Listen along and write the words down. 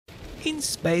In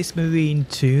Space Marine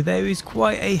 2 there is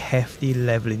quite a hefty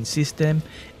leveling system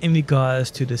in regards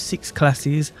to the 6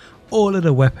 classes, all of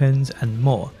the weapons and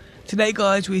more. Today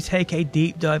guys we take a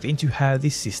deep dive into how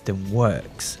this system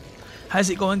works. How's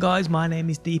it going guys, my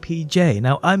name is DPJ.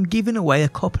 Now I'm giving away a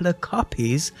couple of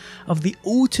copies of the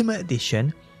Ultimate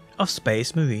Edition of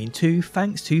Space Marine 2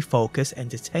 thanks to Focus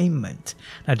Entertainment.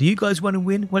 Now do you guys want to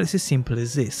win? Well, it's as simple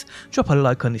as this. Drop a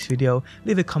like on this video,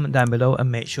 leave a comment down below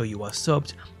and make sure you are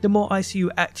subbed. The more I see you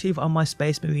active on my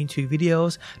Space Marine 2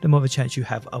 videos, the more of a chance you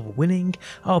have of winning.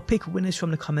 I'll pick winners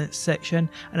from the comments section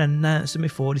and announce them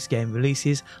before this game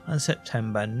releases on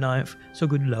September 9th, so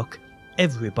good luck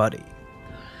everybody.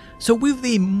 So with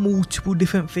the multiple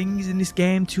different things in this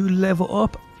game to level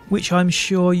up, which I'm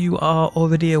sure you are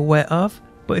already aware of,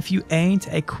 but if you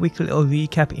ain't, a quick little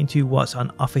recap into what's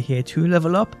on offer here to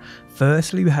level up.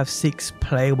 Firstly, we have 6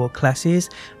 playable classes.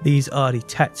 These are the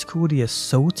Tactical, the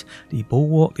Assault, the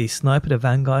Bulwark, the Sniper, the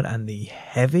Vanguard and the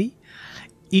Heavy.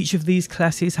 Each of these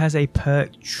classes has a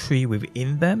perk tree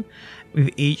within them, with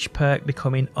each perk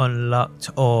becoming unlocked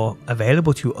or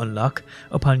available to unlock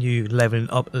upon you leveling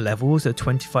up levels. There are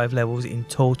 25 levels in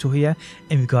total here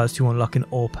in regards to unlocking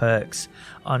all perks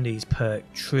on these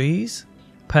perk trees.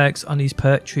 Perks on these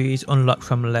perk trees unlock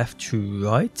from left to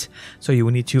right, so you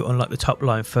will need to unlock the top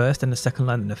line first, then the second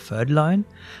line and the third line.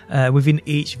 Within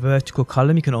each vertical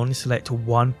column you can only select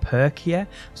 1 perk here,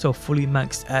 so fully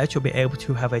maxed out you'll be able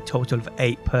to have a total of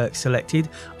 8 perks selected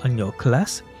on your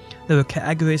class. There are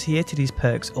categories here to these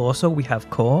perks also. We have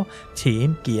Core,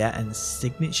 Team, Gear and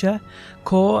Signature.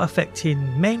 Core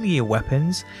affecting mainly your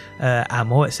weapons,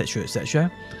 ammo, etc, etc.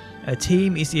 A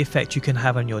Team is the effect you can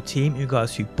have on your team in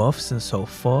regards to buffs and so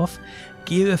forth.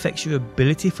 Gear affects your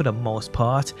ability for the most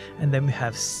part, and then we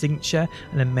have Signature,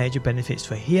 and the major benefits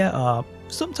for here are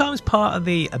sometimes part of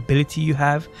the ability you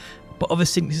have, but other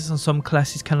signatures on some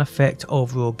classes can affect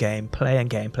overall gameplay and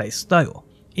gameplay style.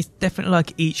 It's definitely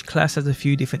like each class has a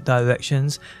few different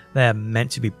directions they are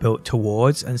meant to be built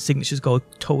towards, and signatures go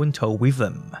toe and toe with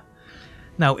them.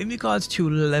 Now in regards to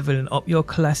leveling up your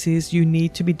classes, you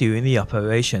need to be doing the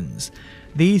operations.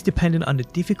 These, depending on the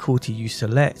difficulty you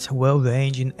select, will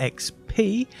range in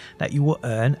XP that you will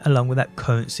earn along with that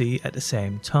currency at the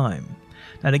same time.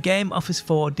 Now the game offers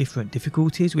 4 different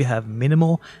difficulties. We have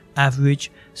minimal, average,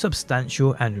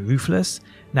 substantial and ruthless.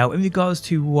 Now in regards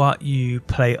to what you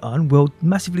play on will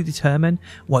massively determine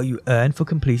what you earn for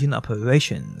completing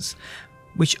operations,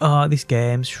 which are this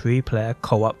game's 3-player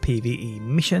co-op PvE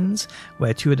missions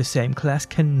where 2 of the same class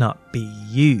cannot be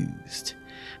used.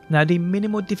 Now the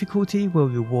minimal difficulty will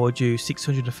reward you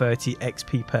 630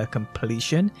 XP per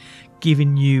completion,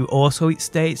 giving you also, it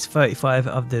states, 35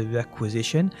 of the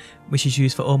requisition, which is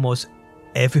used for almost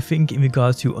everything in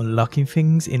regards to unlocking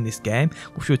things in this game,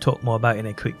 which we'll talk more about in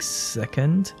a quick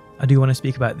second. I do want to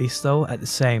speak about this though at the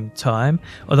same time.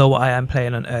 Although I am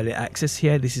playing on early access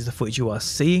here, this is the footage you are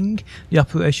seeing. The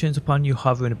operations upon you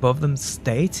hovering above them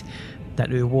state that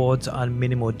the rewards on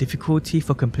minimal difficulty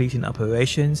for completing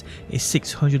operations is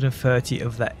 630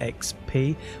 of that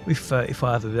XP with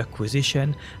 35 of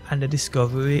requisition and the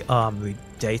discovery armory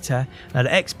data. Now the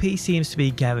XP seems to be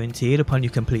guaranteed upon you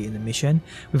completing the mission,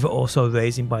 with it also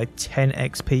raising by 10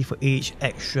 XP for each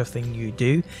extra thing you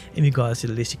do in regards to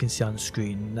the list you can see on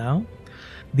screen now.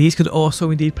 These could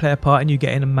also indeed play a part in you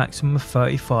getting a maximum of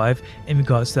 35 in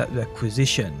regards to that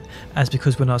requisition, as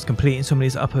because when I was completing some of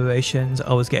these operations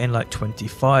I was getting like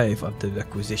 25 of the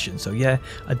requisition, so yeah,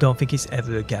 I don't think it's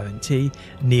ever a guarantee,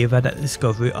 neither that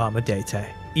discovery armor data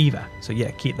either, so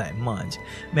yeah, keep that in mind.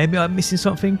 Maybe I'm missing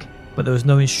something, but there was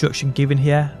no instruction given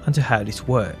here onto how this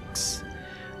works.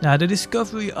 Now the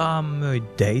discovery armor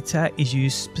data is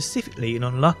used specifically in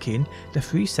unlocking the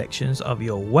 3 sections of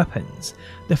your weapons.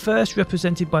 The first,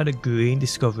 represented by the green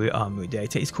discovery armor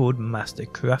data, is called Master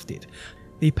Crafted.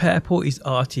 The purple is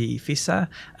Artificer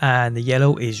and the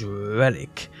yellow is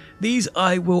Relic. These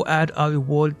I will add are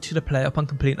rewarded to the player upon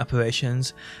completing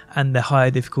operations, and the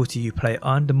higher difficulty you play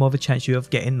on, the more of a chance you have of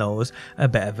getting those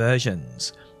better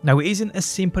versions. Now it isn't as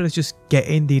simple as just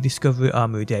getting the discovery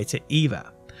armor data either.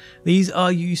 These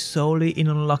are used solely in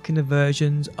unlocking the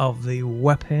versions of the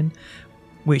weapon,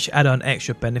 which add on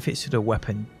extra benefits to the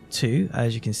weapon too,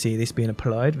 as you can see this being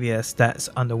applied via stats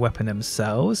on the weapon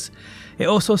themselves. It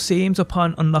also seems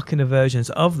upon unlocking the versions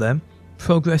of them,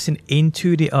 progressing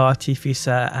into the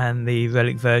Artificer and the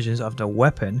Relic versions of the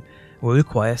weapon will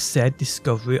require said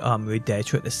discovery armory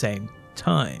data at the same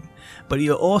time, but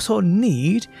you also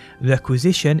need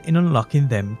requisition in unlocking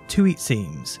them too, it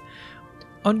seems.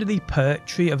 Under the perk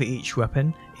tree of each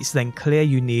weapon, it's then clear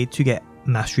you need to get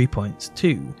mastery points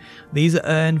too. These are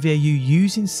earned via you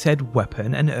using said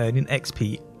weapon and earning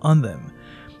XP on them.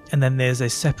 And then there's a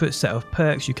separate set of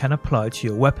perks you can apply to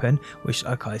your weapon, which,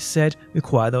 like I said,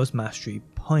 require those mastery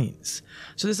points.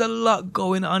 So there's a lot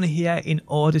going on here in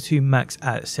order to max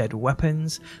out said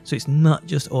weapons, so it's not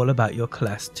just all about your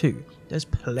class 2. There's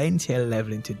plenty of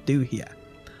leveling to do here.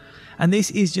 And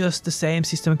this is just the same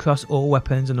system across all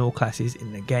weapons and all classes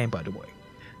in the game, by the way.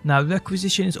 Now,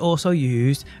 requisition is also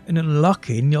used in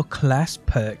unlocking your class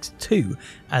perks too,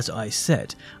 as I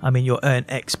said. I mean, you'll earn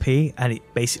XP and it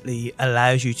basically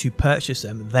allows you to purchase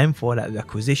them then for that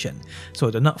requisition. So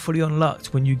they're not fully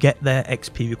unlocked when you get their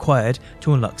XP required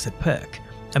to unlock said perk.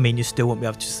 I mean, you still won't be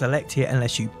able to select it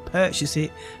unless you purchase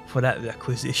it for that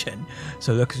requisition.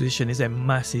 So requisition is a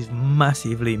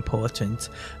massively important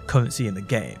currency in the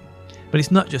game. But it's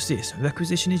not just this,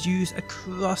 requisition is used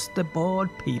across the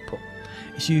board, people.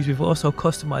 It's used with also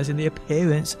customizing the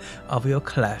appearance of your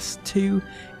class 2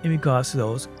 in regards to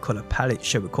those colour palettes,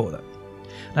 shall we call them.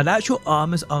 Now, the actual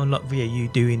armours are unlocked via you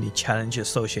doing the challenges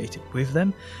associated with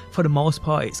them. For the most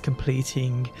part, it's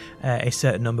completing a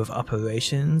certain number of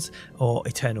operations or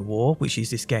Eternal War, which is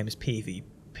this game's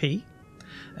PvP.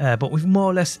 But with more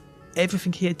or less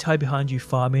everything here tied behind you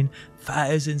farming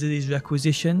thousands of these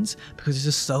requisitions, because there's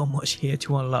just so much here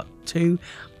to unlock too,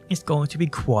 it's going to be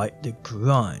quite the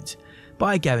grind. But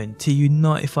I guarantee you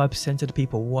 95% of the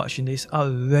people watching this are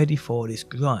ready for this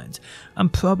grind. I'm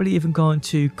probably even going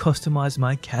to customise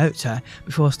my character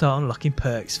before I start unlocking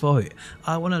perks for it.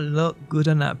 I want to look good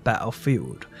on that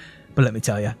battlefield. But let me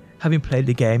tell you, having played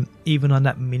the game, even on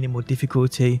that minimal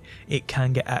difficulty, it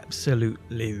can get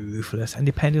absolutely ruthless. And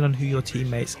depending on who your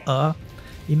teammates are,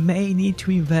 you may need to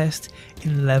invest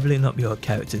in levelling up your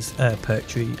character's perk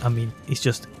tree. I mean, it's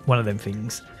just one of them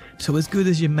things. So as good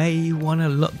as you may want to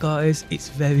look, guys, it's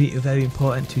very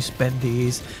important to spend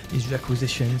these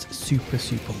requisitions super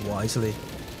wisely.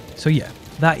 So yeah,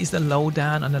 that is the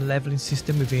lowdown on the leveling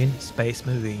system within Space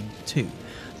Marine 2.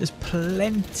 There's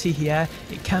plenty here.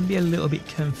 It can be a little bit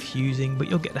confusing, but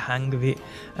you'll get the hang of it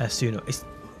sooner. It's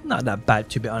not that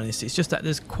bad, to be honest. It's just that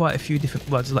there's quite a few different,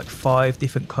 well, there's like 5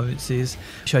 different currencies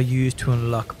which are used to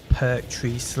unlock perk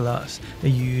tree slots. They're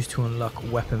used to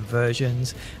unlock weapon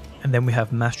versions. And then we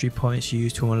have mastery points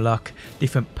used to unlock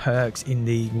different perks in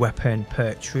the weapon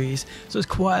perk trees. So there's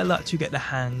quite a lot to get the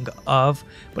hang of,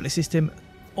 but the system,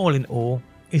 all in all,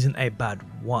 isn't a bad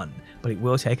one. But it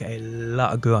will take a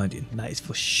lot of grinding, that is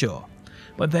for sure.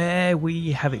 But there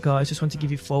we have it, guys. Just want to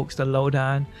give you folks the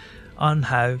lowdown on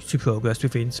how to progress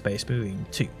within Space Marine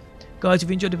 2. Guys, if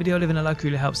you enjoyed the video, leaving a like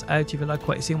really helps out. If you like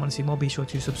what you see and want to see more, be sure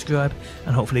to subscribe.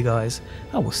 And hopefully, guys,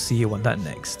 I will see you on that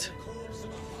next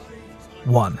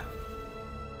one.